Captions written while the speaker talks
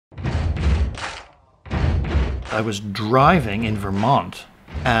I was driving in Vermont,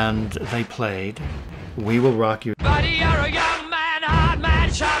 and they played "We Will Rock You." Buddy, you're a young man, hard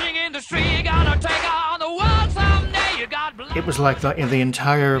man, shouting in the street, gonna take on the world someday. You got blood. It was like the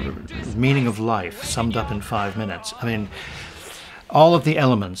entire meaning of life summed up in 5 minutes. I mean, all of the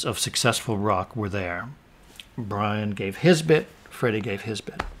elements of successful rock were there. Brian gave his bit, Freddie gave his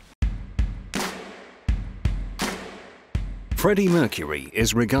bit. Freddie Mercury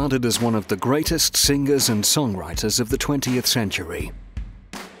is regarded as one of the greatest singers and songwriters of the 20th century.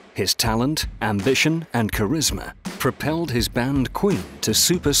 His talent, ambition, and charisma propelled his band Queen to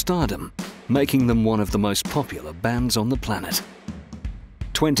superstardom, making them one of the most popular bands on the planet.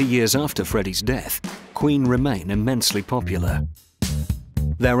 20 years after Freddie's death, Queen remain immensely popular.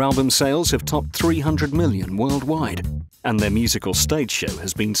 Their album sales have topped 300 million worldwide, and their musical stage show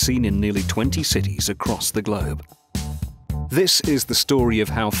has been seen in nearly 20 cities across the globe. This is the story of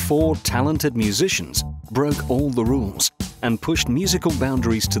how 4 talented musicians broke all the rules and pushed musical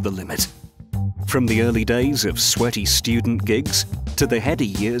boundaries to the limit. From the early days of sweaty student gigs to the heady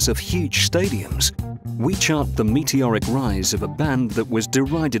years of huge stadiums, we chart the meteoric rise of a band that was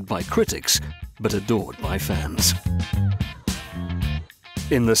derided by critics but adored by fans.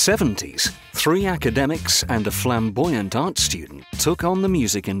 In the 70s, 3 academics and a flamboyant art student took on the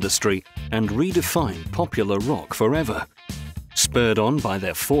music industry and redefined popular rock forever. Spurred on by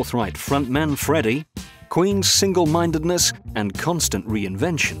their forthright frontman Freddie, Queen's single-mindedness and constant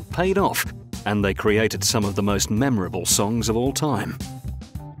reinvention paid off, and they created some of the most memorable songs of all time.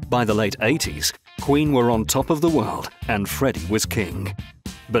 By the late 80s, Queen were on top of the world and Freddie was king.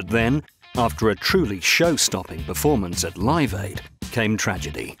 But then, after a truly show-stopping performance at Live Aid, came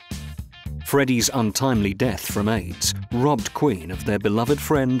tragedy. Freddie's untimely death from AIDS robbed Queen of their beloved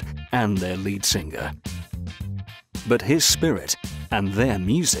friend and their lead singer. But his spirit and their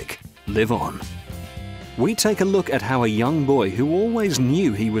music live on. We take a look at how a young boy who always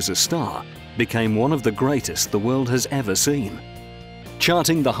knew he was a star became one of the greatest the world has ever seen.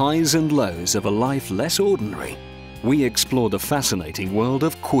 Charting the highs and lows of a life less ordinary, we explore the fascinating world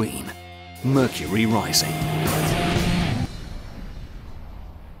of Queen, Mercury Rising.